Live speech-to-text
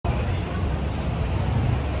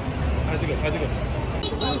拍这个。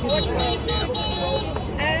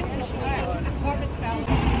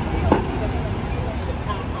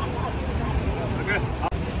OK， 好。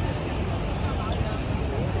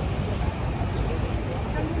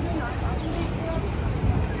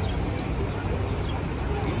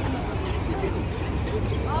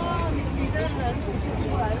你的人数是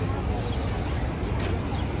出来的。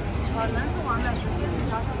人是完了，直接是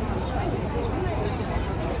调整好。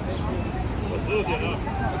我15点了。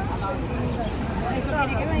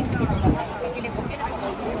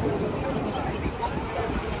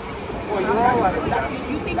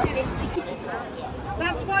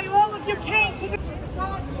That's why all of you came to the.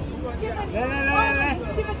 来，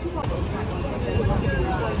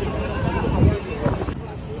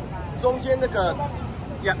中间那个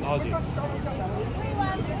呀，好姐。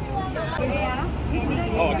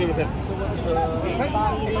哦，对不对？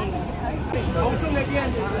红色那边，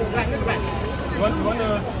来那个呗。你玩的，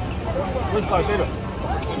我是来对的。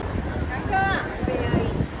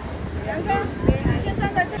杨哥，你先站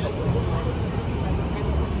在这里。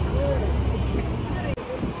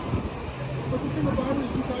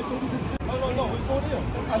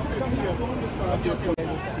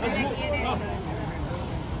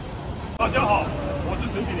大家好，我是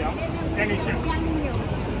陈锦良，天立县。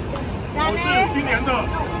我是今年的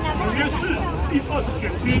纽约市第20选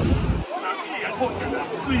区的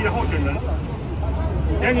市议员候选人，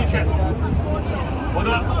天立县。我的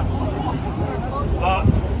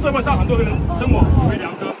社会上很多人称我为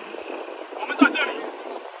良哥。我们在这里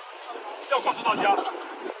要告诉大家，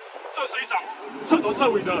这是一场彻头彻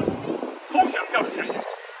尾的偷抢票的选举。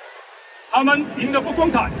他们赢得不光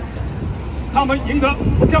彩，他们赢得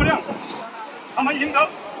不漂亮，他们赢得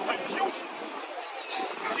很羞耻，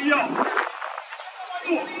需要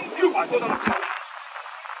做600多张的票。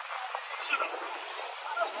是的，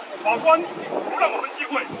法官不让我们机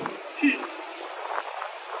会去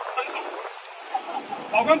申诉，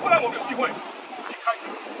法官不让我们有机会去开庭，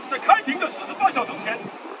在开庭的48小时前，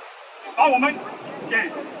把我们给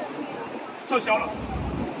撤销了。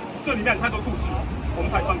这里面太多故事，我们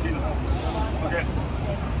太伤心了。OK，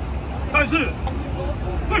 但是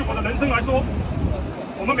对我的人生来说，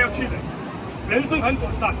我们没有气馁，人生很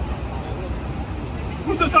短暂，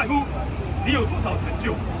不是在乎你有多少成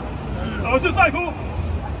就，而是在乎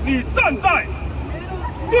你站在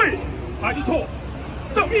对还是错，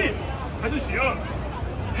正义还是邪恶，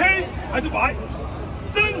黑还是白，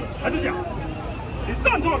真还是假。你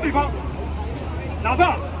站错了地方，哪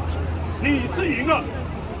怕你是赢了，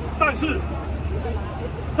但是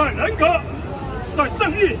在人格、在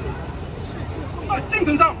正义、在精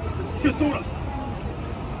神上却输了。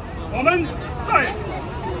我们在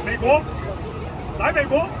美国来美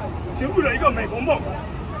国，就为了一个美国梦。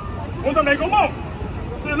我的美国梦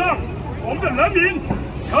是让我们的人民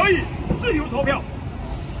可以自由投票。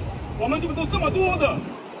我们这么多的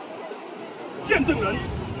见证人，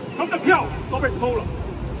他们的票都被偷了，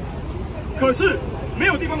可是没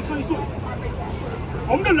有地方申诉。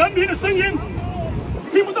我们的人民的声音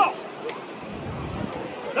听不到，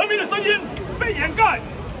人民的声音被掩盖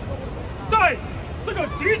在这个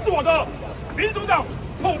极左的民主党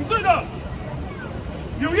统治的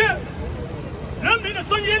纽约，人民的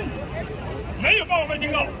声音没有办法被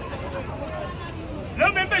听到，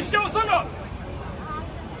人民被销声了，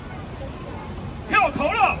票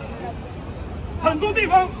投了，很多地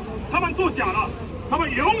方他们作假了，他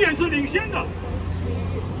们永远是领先的，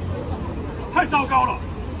太糟糕了。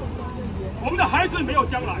我们的孩子没有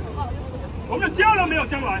将来，我们的家人没有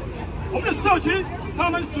将来，我们的社区他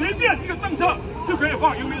们随便一个政策就可以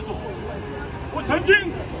放邮民所。我曾经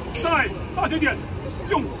在大酒店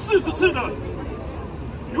用40次的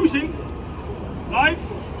游行来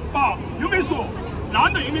把邮民所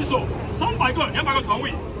男的邮民所300个、200个床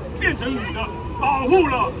位变成女的，保护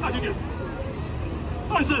了大酒店。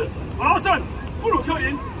但是法拉盛、布鲁克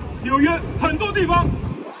林、纽约很多地方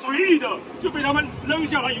随意的就被他们扔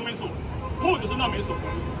下来邮民所，或者是难民所。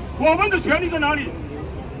我们的权利在哪里？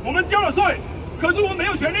我们交了税，可是我们没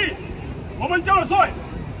有权利。我们交了税，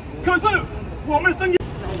可是我们的声音。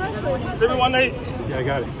718. Yeah, I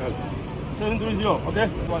got it. 730. Okay.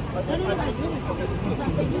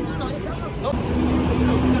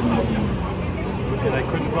 And I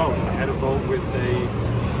couldn't vote. I had to vote with a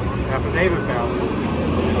affidavit ballot.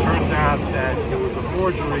 It turns out that it was a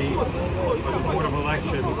forgery, but the Board of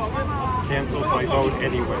Elections canceled my vote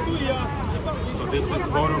anyway. So this is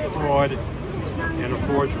voter fraud and a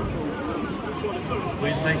forgery.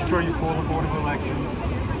 Please make sure you call the Board of Elections.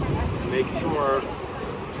 Make sure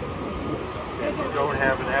that you don't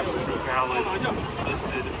have an absentee ballot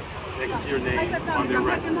listed next to your name on their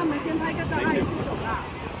record. Thank you.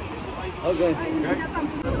 Okay.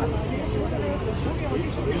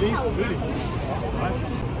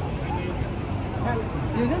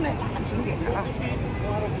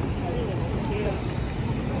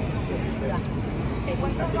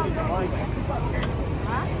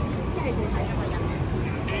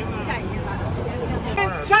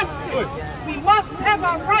 And justice. We must have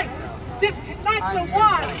our rights. This cannot go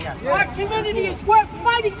on. Our community is worth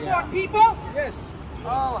fighting for, people. Yes.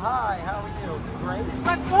 Oh, hi. How are you? Great.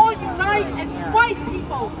 Let's all unite and fight,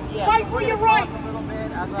 people. Fight for your rights.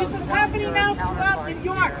 This is happening now throughout New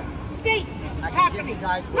York State. This is happening.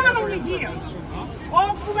 Not only here.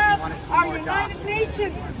 All throughout our United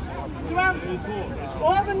Nations. Throughout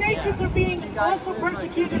all the nations are being also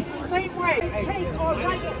persecuted the same way. They take our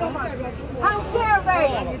rights from us. How dare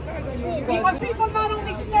they? Because people not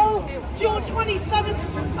only stole June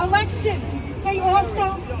 27th election, they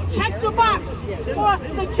also checked the box for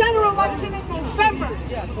the general election in November.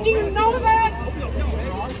 Do you know that?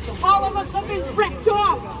 All of us have been ripped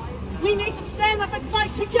off. We need to stand up and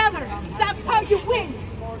fight together. That's how you win.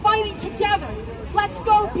 Fighting together. Let's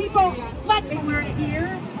go, people. Let's go. We're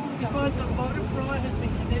here because a voter fraud has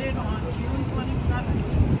been committed on June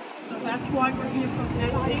 27th. So that's why we're here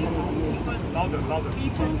protesting. Because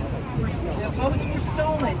people, their votes were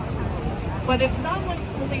stolen. But it's not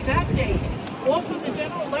only that day. Also, the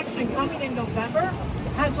general election coming in November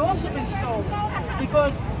has also been stolen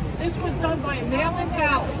because this was done by a mail-in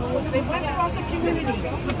ballot. They went throughout the community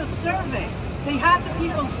with a survey. They had the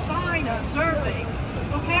people sign a survey,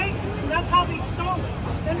 okay? And that's how they stole it.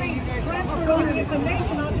 Then they transferred all the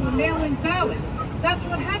information onto a mail-in ballot. That's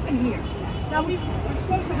what happened here. Now, we were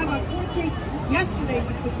supposed to have our court date yesterday,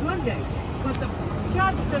 which was Monday, but the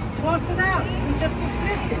judge just tossed it out. He just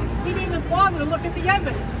dismissed it. He didn't even bother to look at the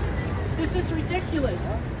evidence. This is ridiculous.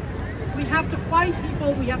 We have to fight,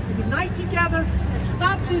 people. We have to unite together and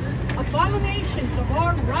stop this abominations of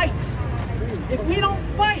our rights. If we don't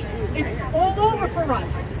fight, it's all over for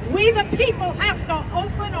us. We, the people, have to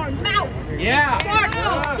open our mouth and start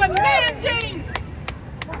demanding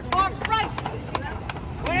our rights.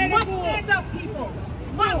 We must stand up, people.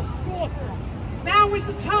 Must. Now is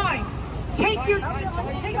the time. Take the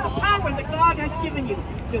power that God has given you.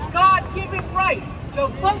 Your God-given right. So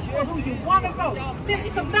vote for who you want to vote. This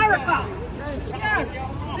is America. Yes.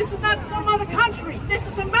 This is not some other country. This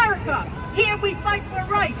is America. Here we fight for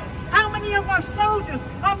rights. How many of our soldiers,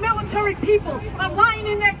 our military people are lying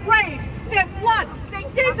in their graves, their blood? They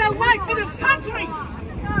gave their life for this country.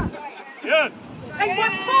 Good. And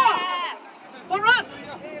what for? For us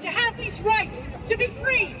to have these rights, to be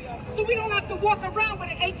free, so we don't have to walk around with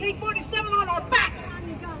an AK-47 on our backs.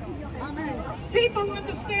 People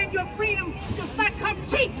understand your freedom does not come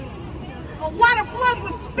cheap. A lot of blood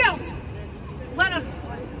was spilt. Let us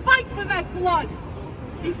fight for that blood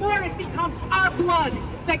before it becomes our blood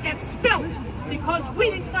that gets spilt because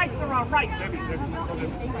we didn't fight for our rights.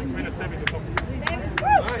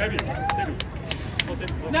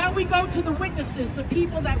 Now we go to the witnesses, the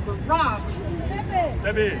people that were robbed.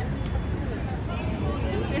 Debbie.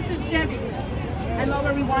 This is Debbie. Hello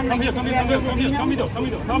everyone. Come middle.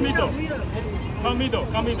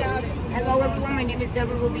 Hello everyone. My name is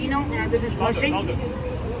Deborah Rubino and I live in Flushing.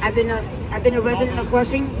 I've been a resident of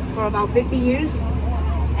Flushing for about 50 years.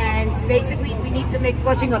 And basically we need to make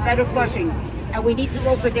Flushing a better Flushing. And we need to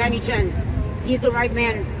vote for Danny Chen. He's the right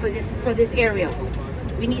man for this area.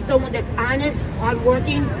 We need someone that's honest,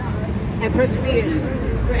 hardworking, and perseveres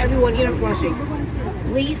for everyone here in Flushing.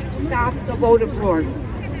 Please stop the voter fraud.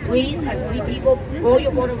 Please, as we people, call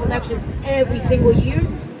your board of elections every single year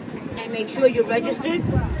and make sure you're registered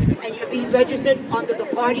and you're being registered under the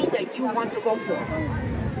party that you want to vote for.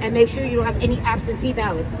 And make sure you don't have any absentee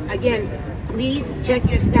ballots. Again, please check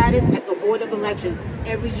your status at the board of elections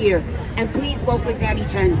every year. And please vote for Danny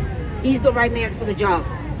Chen. He's the right man for the job.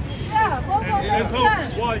 Yeah, And tell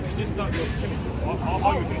us why this is not your signature.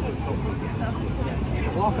 How you think this is?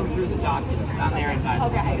 Walk them through the documents. It's on there.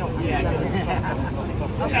 Okay.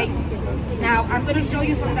 Okay. Now, I'm going to show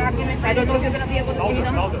you some documents. I don't know if you're going to be able to see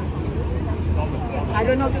them. I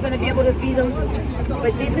don't know if you're going to be able to see them.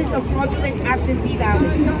 But this is the fraudulent absentee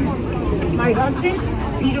ballot. My husband's,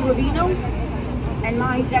 Peter Rubino, and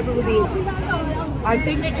mine, Deborah Rubino. Our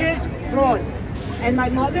signatures, fraud. And my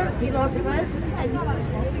mother, Pilar Perez,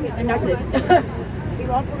 and that's it.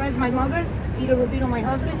 Pilar Perez, my mother, Peter Rubino, my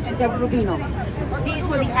husband, and Deborah Rubino. These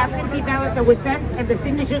were the absentee ballots that were sent, and the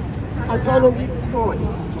signatures are totally fraud.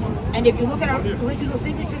 And if you look at our original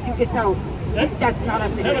signatures, you can tell That's not our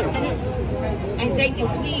signature. And thank you.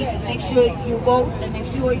 Please make sure you vote and make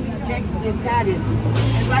sure you check your status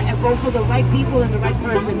and vote for the right people and the right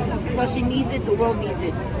person. Flushing needs it. The world needs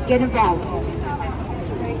it. Get involved.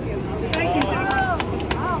 Thank you.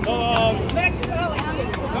 Next.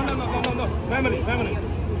 No. Family.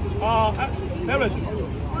 Parents.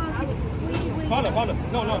 Father.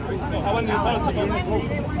 No. I want the father to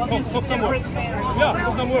talk some word. Yeah,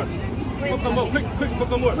 talk some word. Quick, talk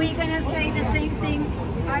some word. We're gonna say the same thing.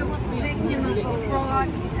 I was a victim of fraud.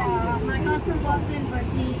 My husband wasn't, but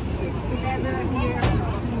it's together here to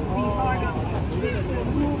be part of this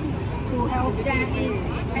group to help Danny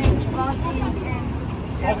make flooding and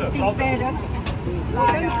everything better.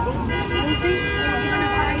 Like Lucy,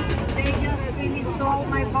 they just really stole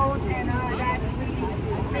my vote, and that really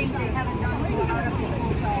thing they haven't done to other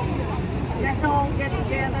people. So let's all get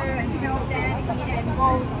together and help Danny and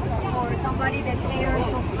vote for somebody that cares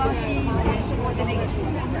for flushing and coordination.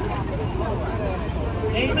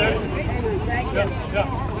 Yeah.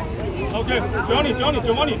 Okay, Giovanni,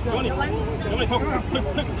 talk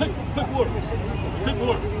quick word.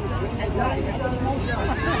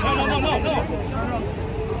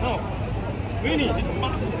 No. Winnie, it's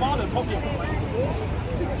father talking.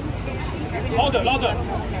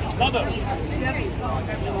 Louder.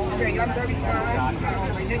 Okay, I'm 35.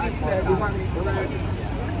 My name is Ruben.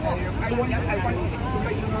 I want to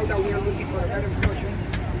let you know that we are looking for a better flushing,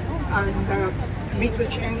 and Mr.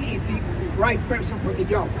 Chen is the right person for the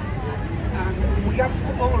job. And we have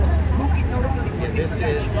to all look not only for this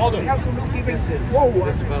election, we have to look even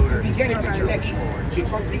forward to the general election,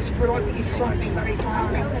 because this fraud is something that is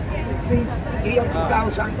happening since the year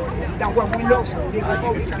 2000, that when we lost the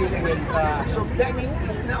Republican election. So Danny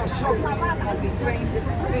is now suffering from the same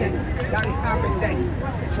thing that happened then.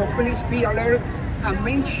 So please be alert and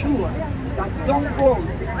make sure that don't vote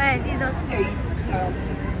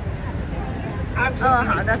好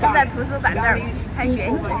的，是在图书馆这儿看选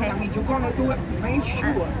举。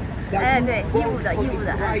对，义务的。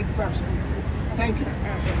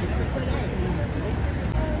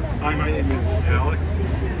Hi, my name is Alex.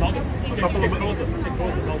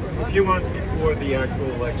 A few months before the actual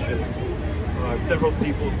election, several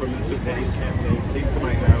people from Mr. Petty's campaign came to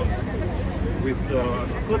my house with a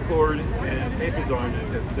clipboard and papers on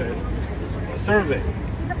it that said a survey.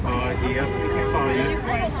 He asked me to sign it.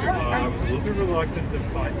 I was a little bit reluctant to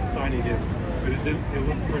signing it, but it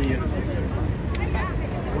looked pretty innocent.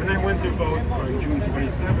 When I went to vote on June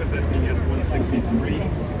 27th at BS 163,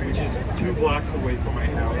 which is 2 blocks away from my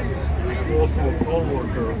house, I'm also a poll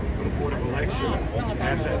worker for the Board of Elections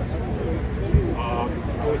at that school.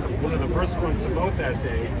 I was one of the first ones to vote that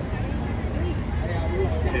day,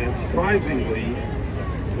 and surprisingly,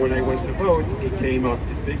 when I went to vote, it came up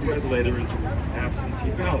in big red letters,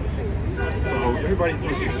 absentee ballot. So everybody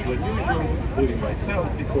thought this was unusual, including myself,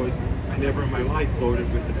 because I never in my life voted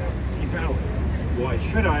with an absentee ballot. Why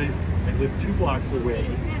should I? I live 2 blocks away,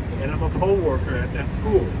 and I'm a poll worker at that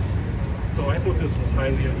school. So I thought this was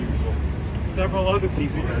highly unusual. Several other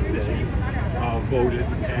people that day voted,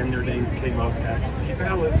 and their names came up absentee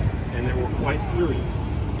ballot, and they were quite furious.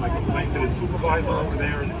 I complained to the supervisor over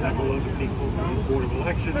there and several other people from the Board of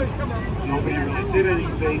Elections. Nobody really did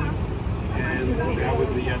anything, and that was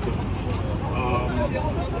the end of it.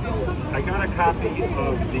 I got a copy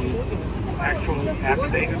of the actual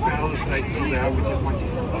affidavit ballot that I filled out, which is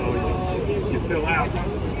what you fill out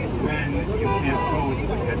when you can't vote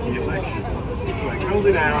at the election. So I filled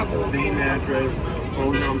it out, name, address,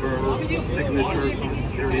 phone number, signature, social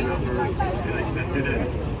security number, and I sent it in.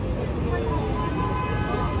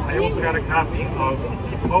 I also got a copy of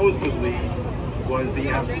supposedly was the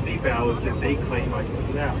absentee ballot that they claim I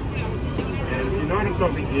filled out. And if you notice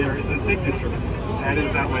something here is a signature. That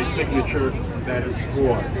is not my signature, that is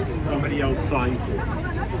fraud. Somebody else signed for it.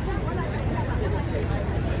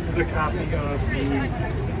 This is a copy of the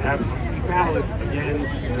absentee ballot. Again,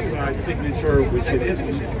 it's my signature, which it isn't.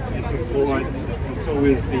 It's a fraud, and so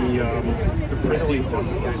is the printing of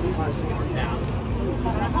the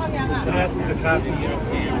This is a copy of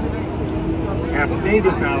the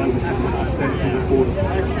affidavit ballot, which is sent to the Board of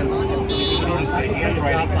Elections. Notice the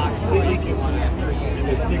handwriting and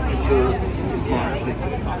the signature is my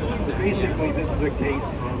signature. So basically, this is a case of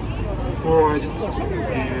fraud,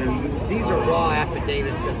 and these are raw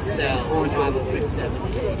affidavits themselves.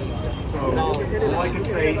 So all I can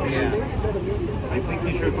say is, I think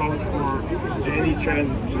you should vote for Danny Chen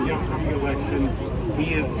in the upcoming election.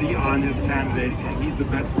 He is the honest candidate, and he's the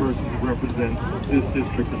best person to represent this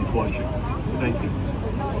district in Flushing. Thank you.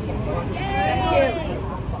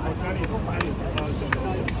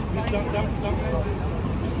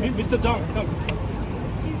 Mr. 这张，看。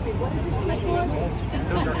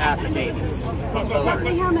 Those are affidavits. How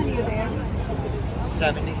many are there?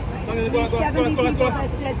 70. 70 people that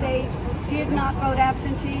said they did not vote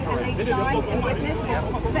absentee and they signed and witnessed.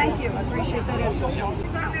 Thank you. I appreciate that info.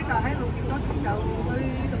 咧就喺路橋嗰時就去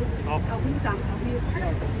到投票站投票，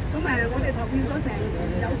咁我哋投票咗成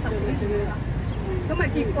有10幾次啦。咁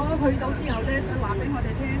結果去到之後咧，佢話俾我哋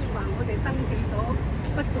聽，話我哋登記咗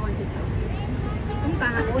不在席投票。咁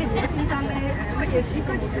但係我同我先生咧乜嘢事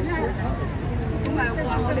都冇做，咁話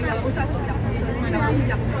我哋又冇收入信，又冇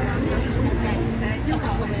入要求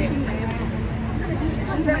我哋簽名。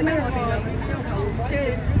咁後尾我哋就要求即係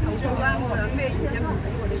投訴啦，我話咩原因唔俾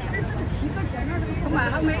我哋走？咁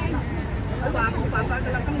後尾佢話冇辦法㗎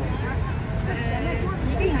啦，今次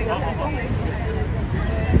已經係有地方你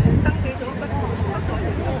登記咗不在席。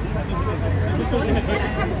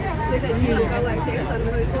你哋只能夠係寫信去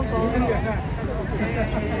嗰個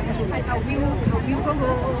投票嗰個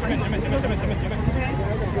委員會嗰度。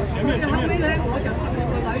後尾咧，我就同個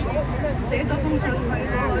女寫咗封信去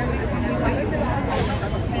嗰個委員會。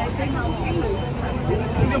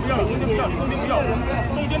中间不要，中间不要，中间不要，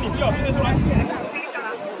中间你不要，中间出来。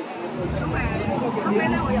咁後尾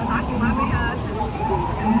咧，我又打電話俾阿陳先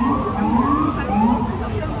生，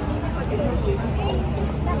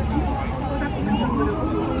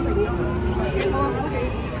我哋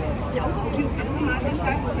有投票權啊嘛，點解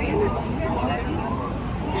會俾人哋講咧？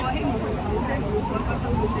我希望佢哋即係唔好再發生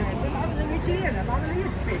呢啲事。没经验的，把那一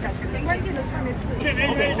背下去，关键的上面字。这边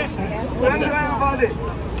一边一边。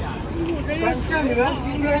感谢你们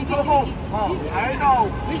今天抽空来到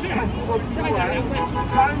这个新闻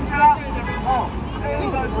参加这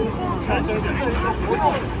个总部全市的一个活动。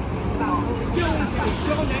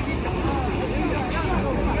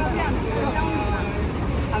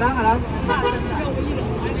好了好了。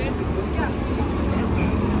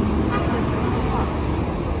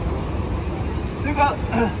这个，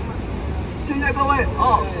谢谢各位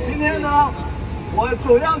今天呢，我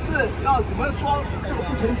主要是要怎么说这个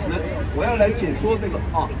不诚实，我要来解说这个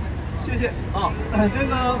谢谢这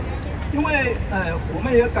个，因为我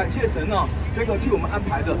们也感谢神这个替我们安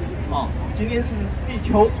排的今天是立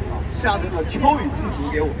秋下这个秋雨之福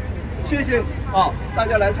给我，谢谢大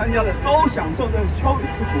家来参加的都享受这个秋雨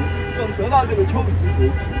之福，更得到这个秋雨之福。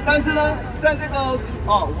但是呢，在这个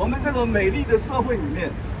我们这个美丽的社会里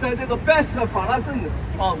面，在这个 best 法拉盛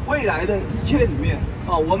未来的一切里面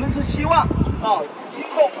我们是希望今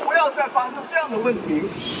后不要再发生这样的问题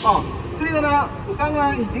这个呢，我刚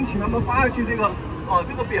刚已经请他们发下去这个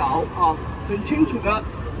这个表很清楚的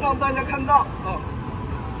让大家看到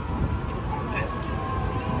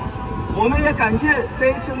我们也感谢这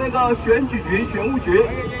一次那个选举局、选务局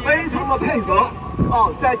非常的配合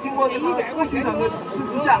在经过这个副局长的指示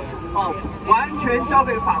之下完全交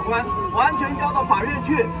给法官，完全交到法院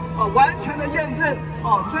去完全的验证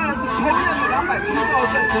虽然只承认了272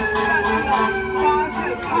份，但是呢，发现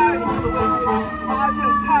太多的问题，发现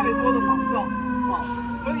太多的仿造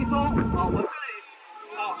所以说我这里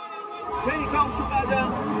可以告诉大家，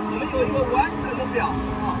我们有一个完整的表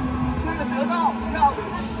这个得到票的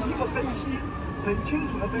一个分析，很清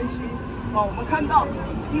楚的分析我们看到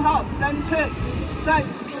1号3000在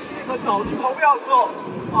这个早期投票的时候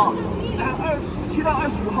27到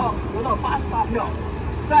25号得到88票，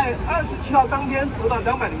在27号当天得到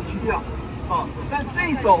207票但是这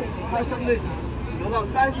一手他相对得到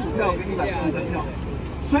35票跟133票，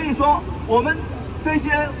所以说我们这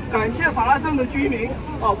些感谢法拉盛的居民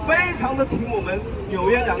非常的挺我们纽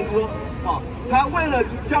约良哥他为了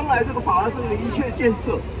将来这个法拉盛的一切建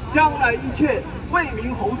设，将来一切为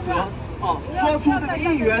民喉舌说出这个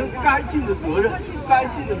议员该尽的责任、该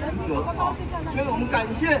尽的职责所以我们感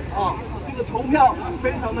谢这个投票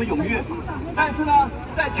非常的踊跃，但是呢，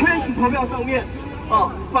在缺席投票上面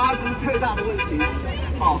发生特大的问题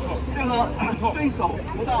这个对手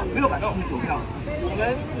不到679票，我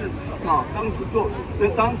们是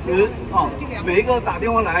当时每一个打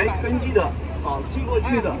电话来登记的寄过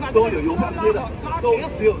去的都有邮票贴的，都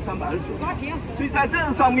只有329票，所以在这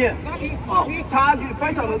个上面差距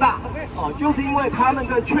非常的大就是因为他们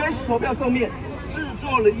在缺席投票上面制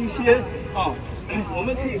作了一些我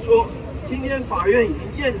们可以说今天法院已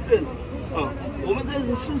经验证我们这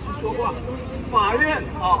是事实说话，法院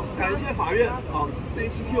感谢法院这一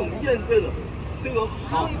次替我们验证了这个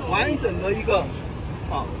完整的一个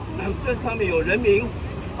这上面有人名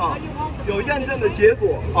有验证的结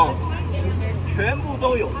果全部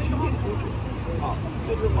都有清清楚楚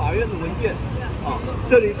就是法院的文件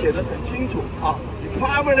这里写的很清楚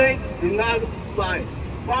properly did not sign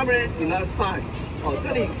properly did not sign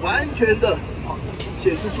这里完全的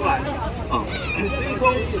显示出来啊。所以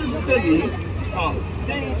说事实证明啊，这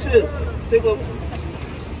一次这个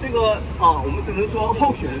我们只能说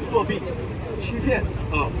候选人作弊、欺骗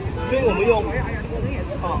啊，所以我们用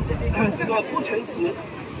这个不诚实。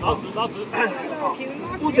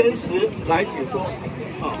不诚实来解说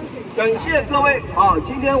啊！感谢各位啊！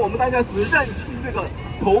今天我们大家只认清这个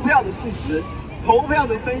投票的事实，投票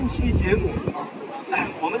的分析结果啊。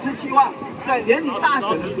我们是希望在年底大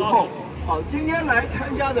选的时候啊，今天来参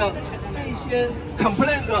加的这些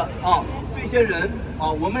complain 的这些人啊，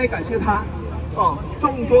我们也感谢他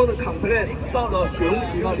众多的 complain 到了选务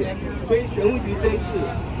局那里，所以选务局这一次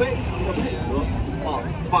非常的配合。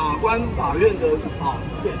法官、法院的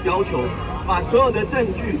要求，把所有的证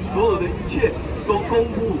据、所有的一切都公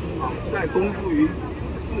布再公布于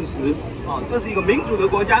事实这是一个民主的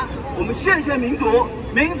国家，我们谢谢民主，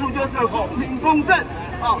民主就是要公平公正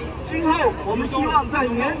今后我们希望在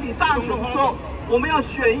年底大选的时候，我们要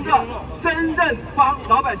选一个真正帮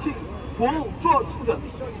老百姓服务做事的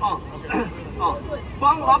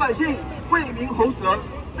帮老百姓为民喉舌。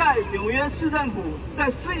在纽约市政府在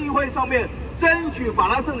市议会上面争取法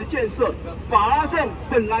拉盛的建设。法拉盛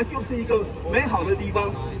本来就是一个美好的地方，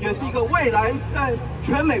也是一个未来在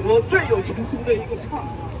全美国最有前途的一个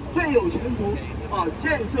最有前途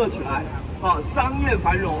建设起来商业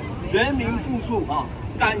繁荣，人民富庶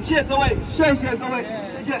感谢各位，谢谢各位，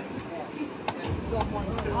谢谢。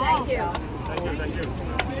Thank you.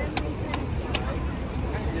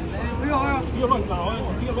 不要乱打啊！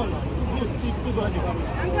不要乱打，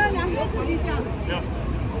梁哥自己讲。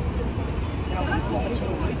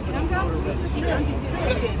梁哥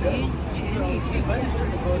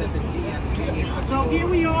，So here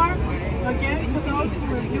we are again for those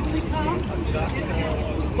who are newly come. This is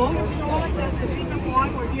voter fraud. That's the reason why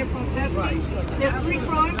we're here protesting. There's 3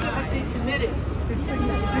 crimes that have been committed. You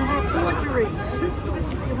have forgery.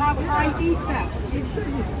 You have ID theft.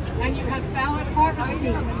 And you have ballot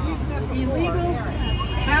harvesting, illegal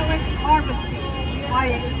ballot harvesting by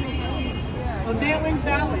a mail-in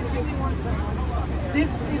ballot.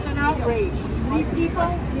 This is an outrage. We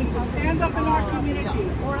people need to stand up in our community.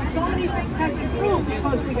 So many things has improved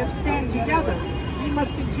because we have stand together. We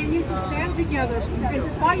must continue to stand together and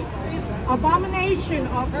fight this abomination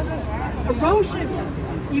of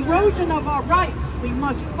erosion of our rights. We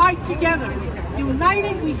must fight together.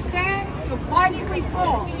 United we stand, divided we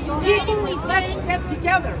fall. People, let's get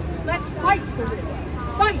together. Let's fight for this.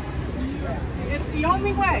 Fight. It's the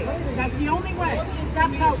only way. That's the only way.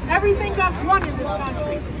 That's how everything got won in this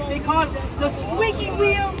country. Because the squeaky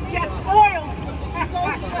wheel gets oiled.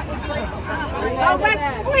 So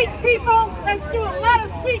let's squeak, people. Let's do a lot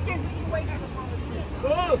of squeaking.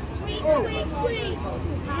 Squeak, squeak, squeak.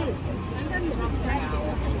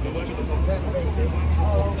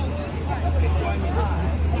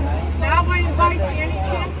 Now I invite Danny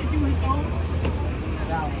Chan to do his own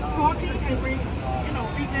talking and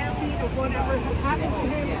revamping of whatever has happened to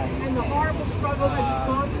him and the horrible struggle that he's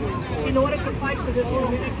gone through in order to fight for this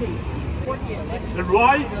community. The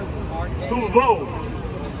right to vote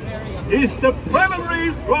is the primary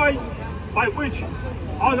right by which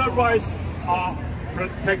other rights are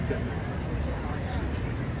protected.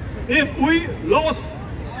 If we lost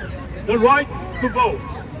the right to vote,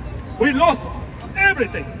 we lost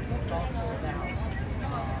everything.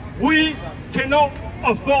 We cannot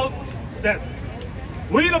afford that.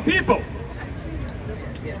 We the people,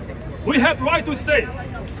 we have right to say,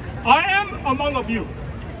 I am among of you.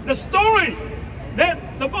 The story that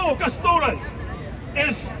the vote got stolen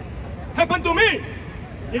happened to me.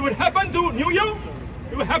 It would happen to New York.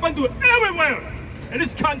 It would happen to everywhere in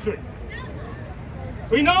this country.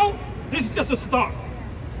 We know this is just a start.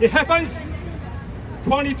 It happens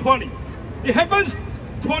 2020. It happens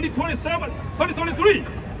 2027, 2023.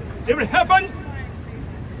 If it happens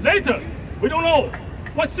later, we don't know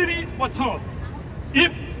what city, what town.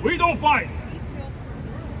 If we don't fight,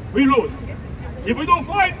 we lose. If we don't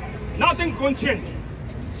fight, nothing's going to change.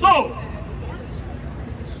 So,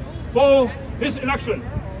 for this election,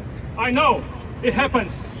 I know it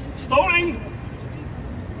happens. Stealing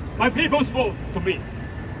my people's vote to me.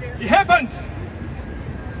 It happens.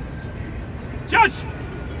 Judge,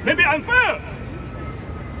 maybe unfair.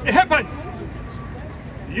 It happens.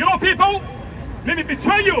 Your people maybe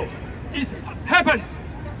betray you. It happens.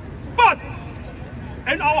 But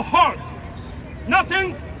in our heart,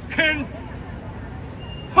 nothing can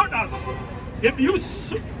hurt us. If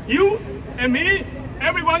you and me,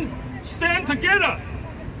 everyone stand together,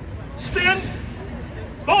 stand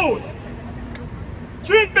bold,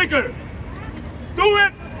 dream bigger, do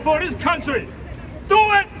it for this country, do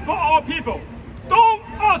it for our people, do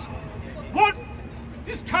ask what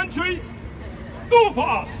this country do for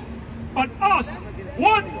us, but ask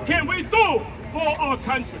what can we do for our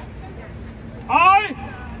country. I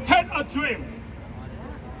had a dream.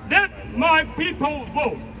 Let my people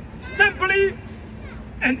vote, simply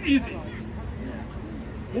and easy.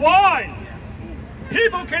 Why?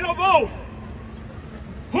 People cannot vote.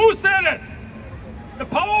 Who said it? The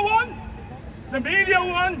power one? The media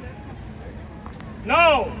one?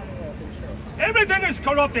 No. Everything is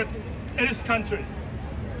corrupted in this country.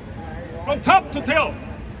 From top to tail.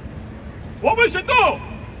 What we should do?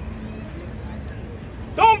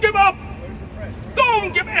 Don't give up.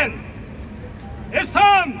 Don't give in. It's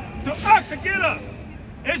time to act together.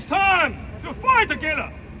 It's time to fight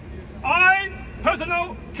together. I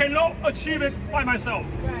personally cannot achieve it by myself.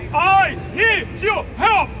 I need your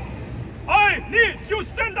help. I need you to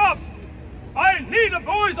stand up. I need the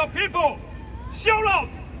voice of people. Shout out.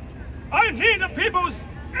 I need the people's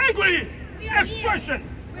angry expression.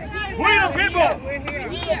 We the people.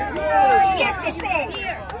 Stop the flow.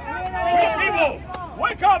 We the people.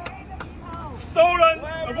 Wake up. Stolen.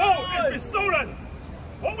 The vote has been stolen.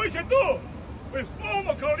 What we should do? We form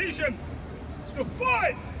a coalition to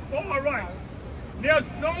fight for our rights. There's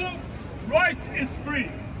no right is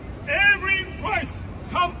free. Every right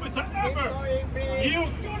comes with an effort. You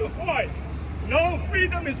got to fight. No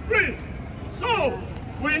freedom is free. So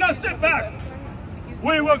we not sit back.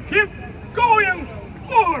 We will keep going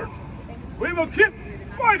forward. We will keep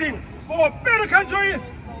fighting for a better country,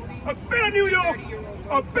 a better New York,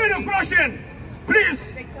 a better Russian.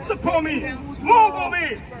 Please support me. Vote for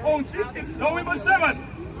me on November 7th.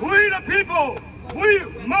 We the people, we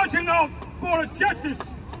marching out for justice.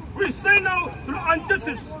 We say no to the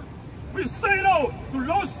injustice. We say no to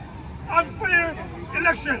those unfair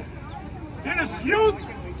election. It is your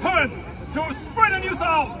turn to spread the news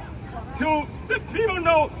out, to let people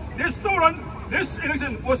know this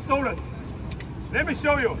election was stolen. Let me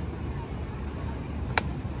show you.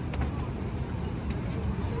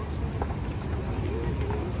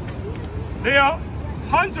 There are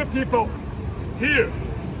 100 people here.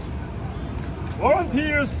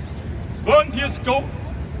 Volunteers go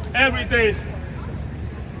every day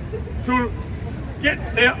to get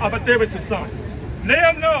their affidavit to sign.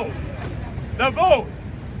 Let them know the vote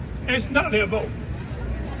is not their vote.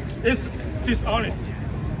 It's dishonest.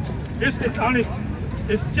 It's dishonest.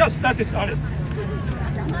 It's just that dishonest.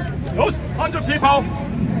 Those 100 people,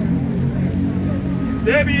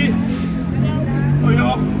 they be,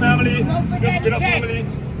 family, family,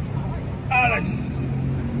 Alex,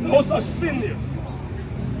 those are seniors.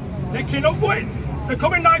 They cannot wait. The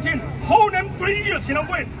COVID-19 hold them 3 years, cannot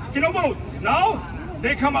wait, cannot vote. Now,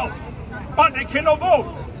 they come out, but they cannot vote.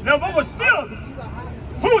 Their vote was still.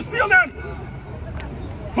 Who steal them?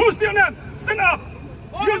 Who steal them? Stand up.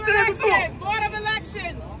 Board of Elections.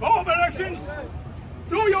 Board of Elections.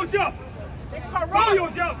 Do your job. They corrupt. Do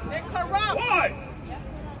your job. They corrupt. Why?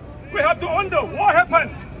 We have to wonder what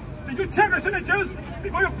happened. Did you check the signatures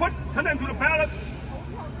before you turn them to the ballot?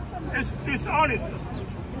 It's dishonest.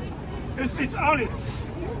 It's dishonest.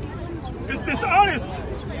 It's dishonest.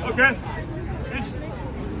 Okay?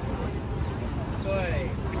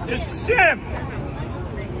 It's shame.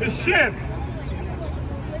 It's shame.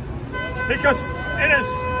 Because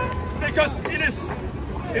it is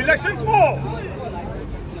election fall.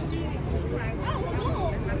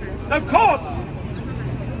 The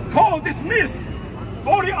court dismissed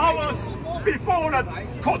 40 hours before the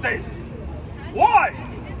court date. Why?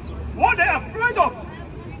 What they afraid of?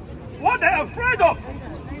 What they afraid of?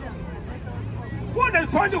 What they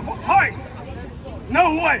trying to hide?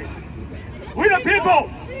 No way. We the people,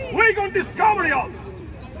 we're going to discover it out.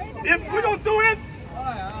 If we don't do it,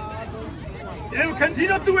 they will continue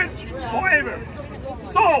to do it forever.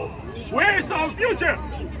 So, where is our future?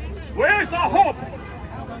 Where is our hope?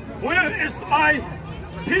 Where is my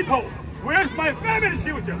people? Where is my family's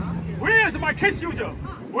future? Where is my kids' future?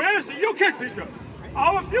 Where is your kids' future?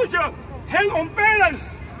 Our future hang on balance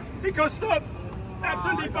because the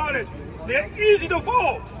absentee ballot, they're easy to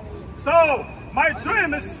vote. So, my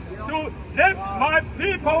dream is to let my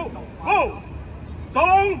people vote.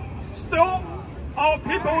 Don't steal our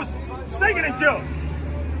people's signature.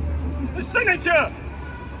 The signature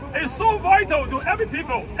is so vital to every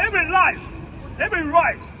people, every life, every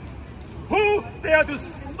right. Who dare to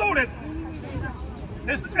steal it?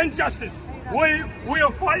 It's injustice. We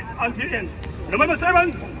will fight until the end. November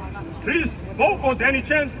 7th, please vote for Danny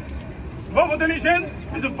Chen. Vote for Danny Chen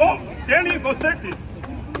is a vote Danny for safety.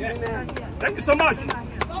 Yes. Thank you so much.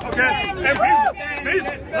 Okay, and please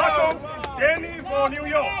welcome Danny for New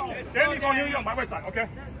York. Danny for New York, my website. Okay.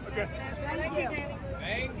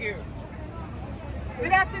 Thank you.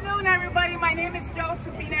 Good afternoon, everybody. My name is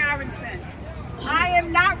Josephine Aronson. I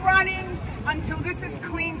am not running until this is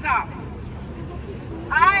cleaned up.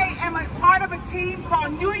 I am a part of a team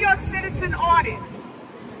called New York Citizen Audit.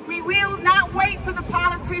 We will not wait for the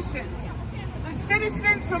politicians. The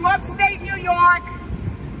citizens from upstate New York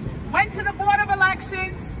went to the Board of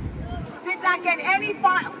Elections, did not get any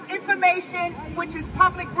information, which is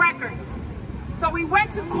public records. So we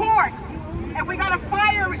went to court, and we got a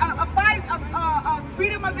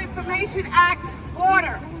Freedom of Information Act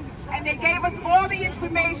order, and they gave us all the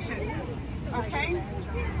information, okay?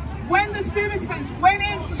 When the citizens went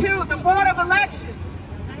into the Board of Elections,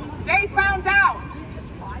 they found out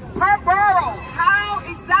per borough how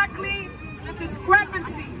exactly the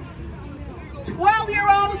discrepancies.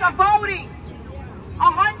 12-year-olds are voting,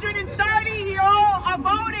 130-year-olds are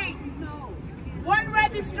voting. One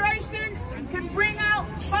registration can bring out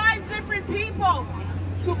 5 different people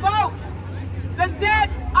to vote. The dead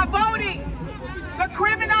are voting. The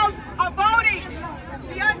criminals are voting.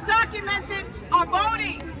 The undocumented are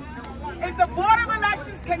voting. If the Board of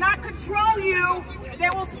Elections cannot control you, they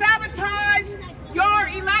will sabotage your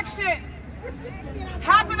election.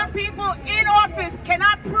 Half of the people in office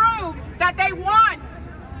cannot prove that they won.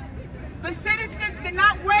 The citizens did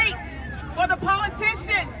not wait for the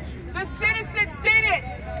politicians. The citizens did it.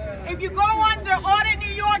 If you go under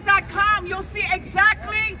auditnewyork.com, you'll see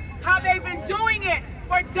exactly how they've been doing it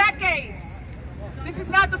for decades. This is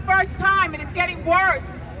not the first time, and it's getting worse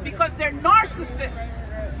because they're narcissists.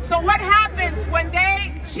 So what happens when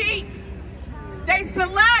they cheat? They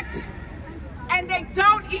select and they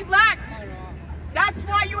don't elect. That's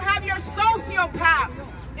why you have your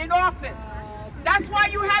sociopaths in office. That's why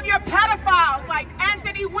you have your pedophiles like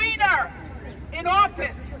Anthony Weiner in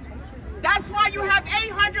office. That's why you have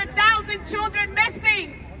 800,000 children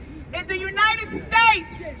missing in the United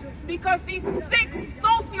States, because these sick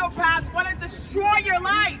sociopaths want to destroy your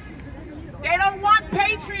life. They don't want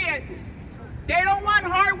patriots. They don't want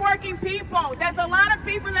hardworking people. There's a lot of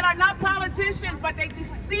people that are not politicians, but they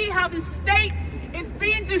see how the state is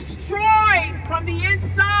being destroyed from the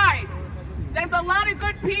inside. There's a lot of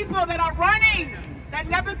good people that are running that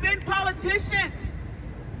never been politicians.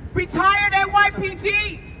 Retired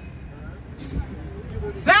NYPD,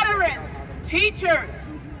 veterans,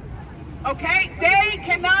 teachers, okay? They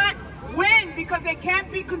cannot win because they can't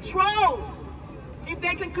be controlled. If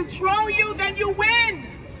they can control you, then you win.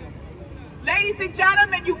 Ladies and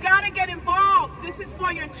gentlemen, you gotta get involved. This is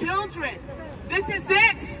for your children. This is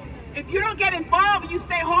it. If you don't get involved and you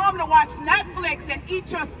stay home to watch Netflix and eat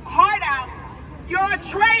your heart out, you're a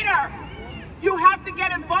traitor. You have to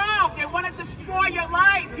get involved. They want to destroy your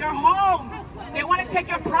life, your home. They want to take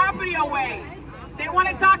your property away. They want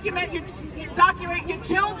to document your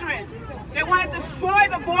children. They want to destroy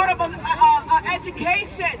the Board of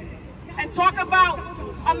Education and talk about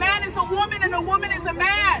a man is a woman and a woman is a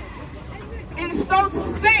man. It is so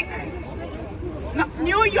sick.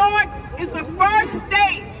 New York is the first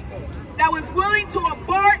state that was willing to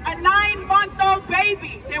abort a 9-month-old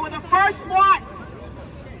baby. They were the first ones.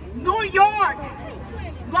 New York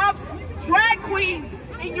loves drag queens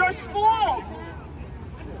in your schools.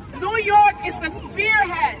 New York is the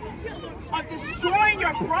spearhead of destroying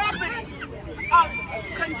your property, of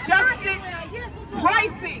congested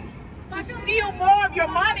pricing to steal more of your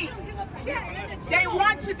money. They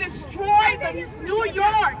want to destroy New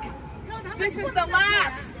York. This is the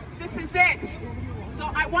last. This is it.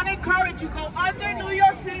 So I want to encourage you, go under New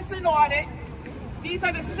York Citizen Audit. These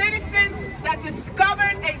are the citizens that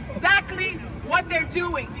discovered exactly what they're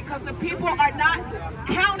doing, because the people are not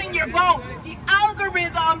counting your votes. The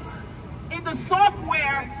algorithms in the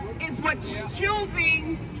software is what's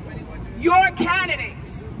choosing your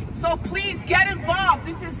candidates. So please get involved.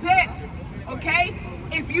 This is it, okay?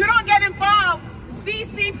 If you don't get involved,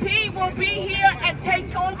 CCP will be here and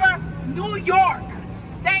take over New York.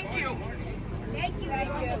 Thank you. Thank you.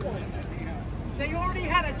 They already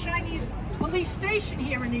had a Chinese police station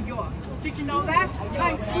here in New York. Did you know that?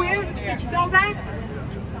 Times Square? Did you know that?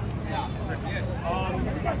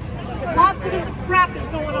 Lots of crap is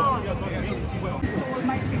going on. Stole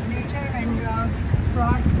my signature and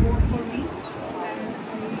fraud vote for me.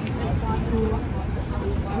 And I just want to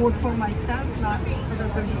vote for myself, not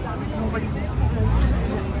for nobody else.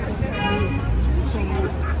 So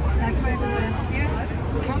that's why we're here.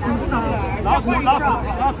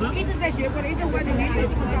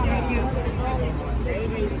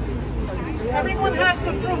 Everyone has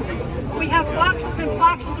the proof. We have boxes and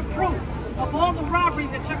boxes of proof of all the robbery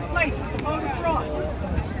that took place with the voter fraud.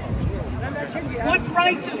 What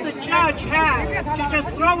right does the judge have to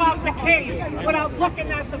just throw out the case without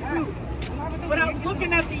looking at the proof, without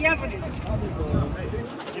looking at the evidence?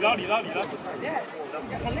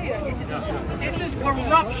 This is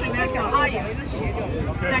corruption at the highest.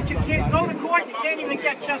 That you can't go to court, you can't even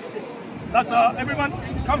get justice. Let's everyone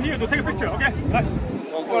come here to take a picture, OK？ 来，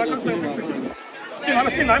过来 take a picture。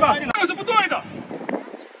进来吧，这个是不对的。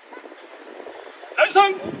人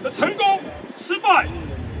生的成功、失败，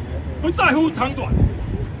不在乎长短，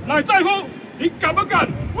乃在乎你敢不敢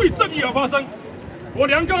为正义而发声。我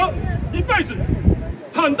梁哥一辈子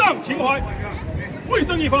坦荡情怀，为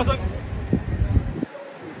正义发声，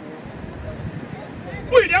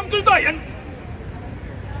为良知代言。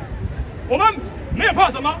我们没有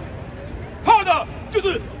怕什么，怕的就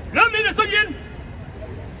是人民的声音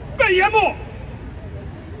被淹没，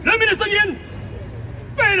人民的声音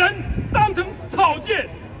被人当成草芥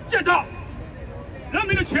践踏，人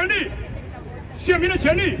民的权利、选民的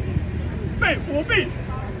权利被舞弊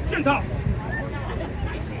践踏，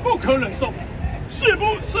不可忍受，是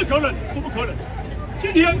不是可忍，是不可忍。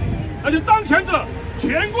今天那些当权者、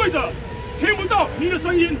权贵者听不到您的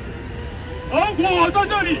声音，而我在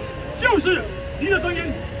这里就是您的声音，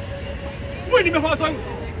为你们发声。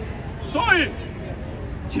所以，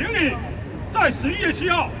请你在11月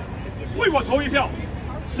7号为我投一票。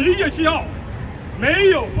11月7号没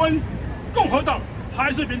有分共和党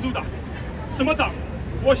还是民主党，什么党，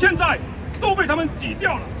我现在都被他们挤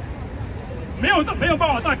掉了，没有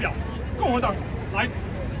办法代表共和党来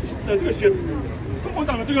这个选共和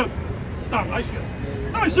党的这个党来选，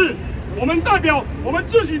但是我们代表我们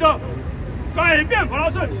自己的改变法拉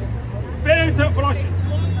盛 ，Better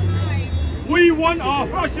Flushing。We want our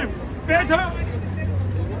Flushing better,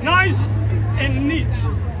 nice and neat,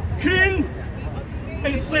 clean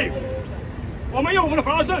and safe。我们用我们的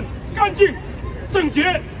法拉盛干净、整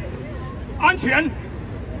洁、安全、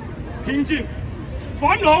平静、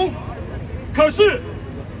繁荣。可是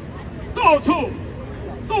到处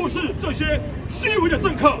都是这些虚伪的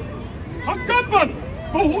政客，他根本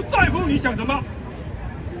不在乎你想什么，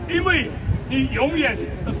因为你永远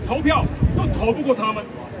的投票都投不过他们。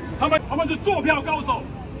他们是坐票高手，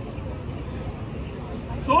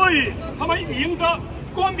所以他们赢得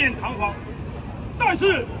冠冕堂皇，但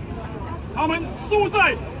是他们输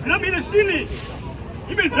在人民的心里，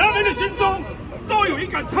因为人民的心中都有一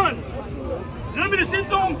杆秤，人民的心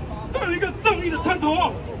中都有一个正义的秤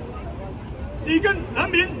砣。你跟人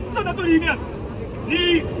民站在对立面，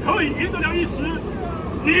你可以赢得了一时，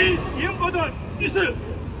你赢不得一世。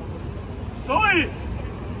所以，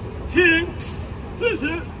请支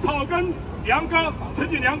持草根梁哥陈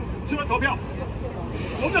锦良出来投票。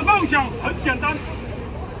我们的梦想很简单，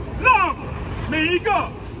让每一个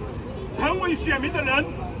成为选民的人，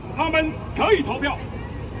他们可以投票，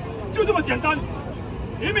就这么简单。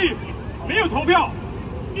因为没有投票，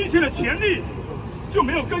一切的权利就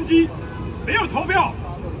没有根基；没有投票，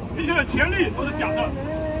一切的权利都是假的。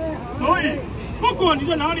所以，不管你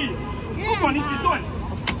在哪里，不管你几岁，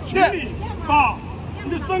请你把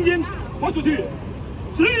你的声音发出去。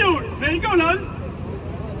只有每个人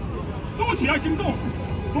都起来行动，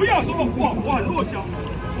不要说哇我很弱小，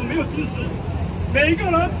我没有支持。每一个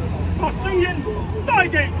人把声音带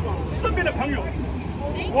给身边的朋友。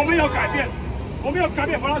我们要改变，我们要改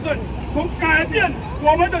变法拉盛，从改变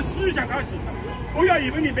我们的思想开始。不要以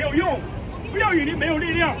为你没有用，不要以为你没有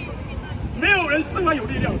力量，没有人生来有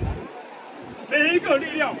力量。每一个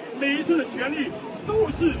力量，每一次的权利，都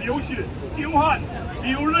是流血、流汗、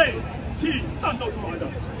流泪去战斗出来的。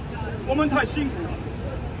我们太辛苦了，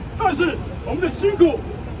但是我们的辛苦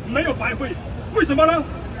没有白费。为什么呢？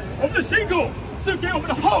我们的辛苦是给我们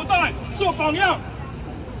的后代做榜样。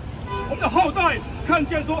我们的后代看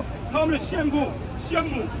见说他们的先父先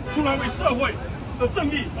母出来为社会的正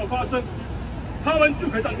义而发声，他们就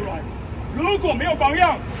可以站出来。如果没有榜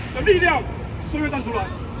样的力量，谁会站出来？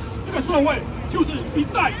这个社会就是一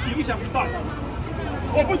代影响一代。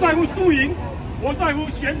我不在乎输赢，我在乎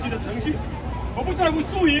选举的程序。我不在乎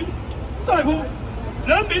输赢，在乎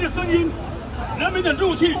人民的声音，人民的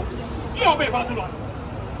怒气要被发出来，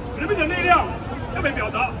人民的力量要被表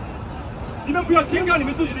达。你们不要轻看你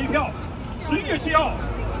们自己的一票。11月7号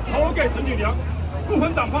投给陈锦良，不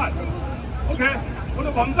分党派。OK， 我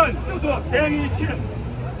的网站叫做 Danny Chen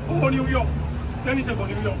for New York，Danny Chen for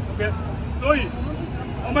New York。OK， 所以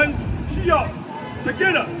我们需要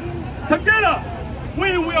together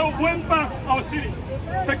we will win back our city.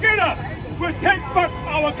 Together we'll take back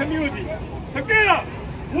our community. Together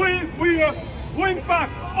we will win back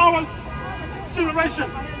our generation.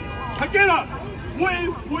 Together we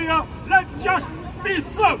will let justice be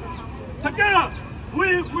served. Together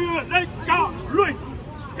We will let God reign.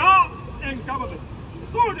 God and government.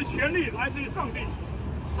 所有的权利来自于上帝，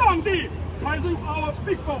上帝才是 our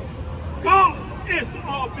big boss. God is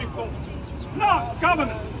our big boss. Not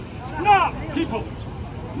government, not people,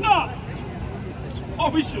 not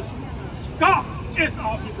officials. God is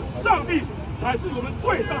our people. 上帝才是我们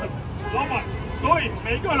最大的老板。所以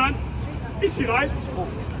每个人一起来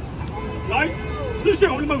实现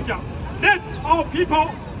我们的梦想。Let our people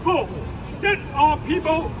vote. Let our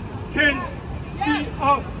people can be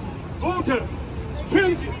a voter,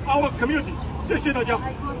 change our community. 谢谢大家。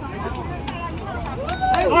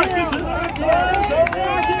来支持。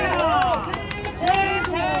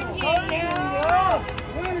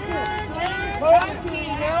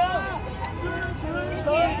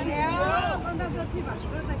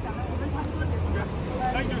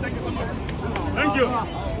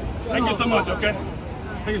Thank you so much. Okay.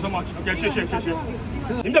 Thank you so much. OK， 谢谢。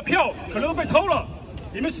你们的票可能被偷了，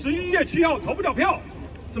你们11月7号投不了票，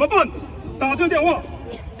怎么办？打这个电话，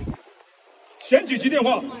选举局电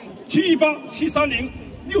话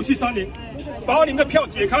718-730-6730，把你们的票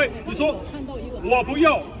解开。你说我不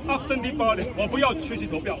要 absentee ballot， 我不要缺席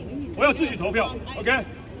投票，我要自己投票。OK，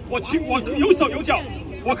 我有手有脚，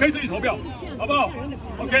我可以自己投票，好不好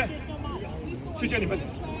 ？OK， 谢谢你们。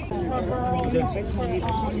I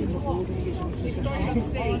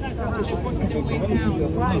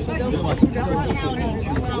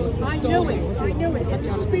knew it. In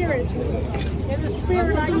the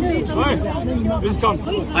spirit, I knew.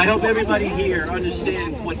 I hope everybody here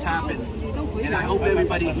understands what's happened. And I hope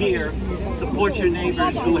everybody here supports your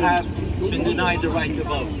neighbors who have been denied the right to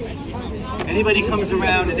vote. Anybody comes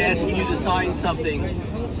around and asking you to sign something,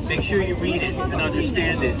 make sure you read it and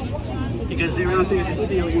understand it. Because they're out there to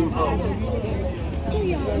steal your vote.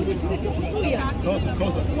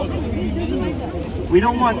 We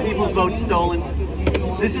don't want people's votes stolen.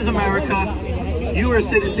 This is America. You are a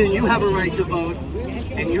citizen, you have a right to vote,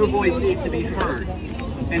 and your voice needs to be heard.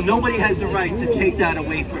 And nobody has the right to take that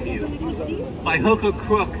away from you. By hook or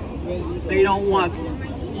crook, they don't want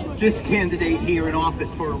this candidate here in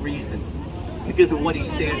office for a reason, because of what he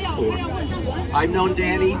stands for. I've known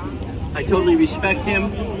Danny. I totally respect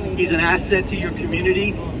him. He's an asset to your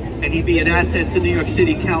community, and he'd be an asset to New York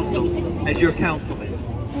City Council as your councilman.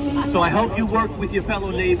 So I hope you work with your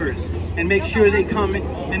fellow neighbors and make sure they come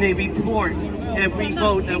and they report every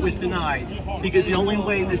vote that was denied, because the only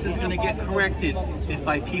way this is going to get corrected is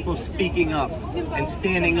by people speaking up and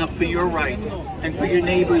standing up for your rights and for your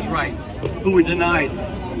neighbors' rights who were denied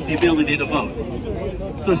the ability to vote.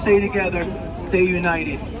 So stay together, stay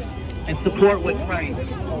united, and support what's right,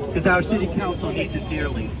 because our city council needs it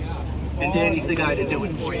dearly. And Danny's the guy to do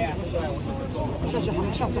it for you.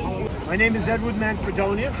 My name is Edward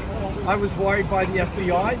Manfredonia. I was wired by the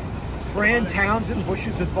FBI. Fran Townsend,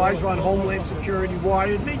 Bush's advisor on Homeland Security,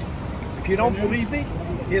 wired me. If you don't believe me,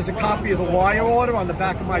 here's a copy of the wire order on the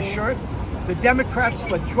back of my shirt. The Democrats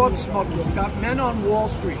are drug smugglers. We've got men on Wall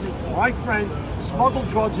Street, my friends, smuggle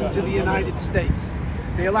drugs into the United States.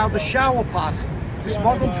 They allowed the shower posse to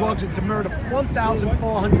smuggle drugs and to murder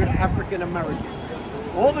 1,400 African Americans.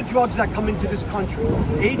 All the drugs that come into this country,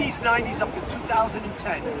 80s, 90s, up to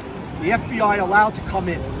 2010, the FBI allowed to come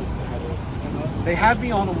in. They have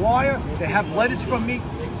me on a wire. They have letters from me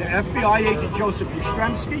to FBI agent Joseph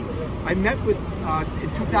Yastrzemski. I met with, in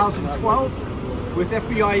 2012, with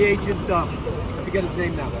FBI agent, I forget his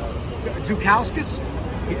name now, Zukowskis.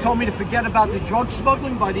 He told me to forget about the drug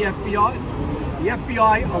smuggling by the FBI. The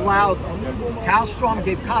FBI allowed, Kalstrom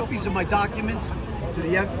gave copies of my documents to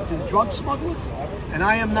the drug smugglers, and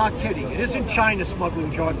I am not kidding. It isn't China smuggling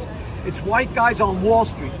drugs. It's white guys on Wall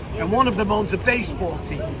Street, and one of them owns a baseball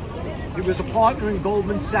team. He was a partner in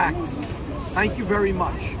Goldman Sachs. Thank you very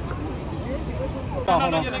much.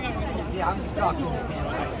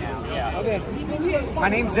 My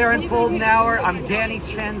name's Aaron Foldenauer. I'm Danny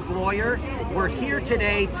Chen's lawyer. We're here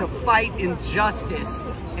today to fight injustice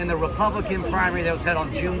in the Republican primary that was held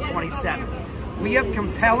on June 27th. We have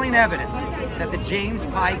compelling evidence that the James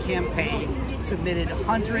Pye campaign submitted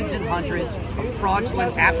hundreds and hundreds of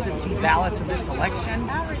fraudulent absentee ballots in this election,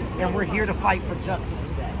 and we're here to fight for justice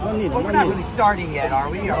today. But we're not really starting yet, are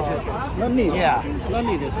we? Or just, yeah.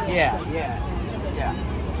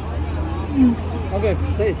 Okay,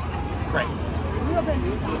 say it. Great.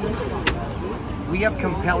 We have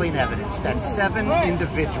compelling evidence that 7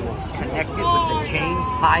 individuals connected with the James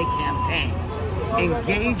Pye campaign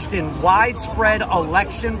engaged in widespread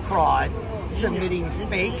election fraud, submitting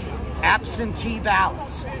fake absentee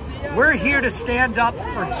ballots. We're here to stand up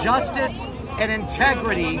for justice and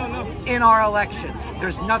integrity in our elections.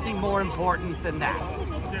 There's nothing more important than that.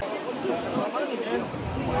 And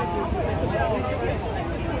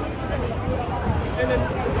then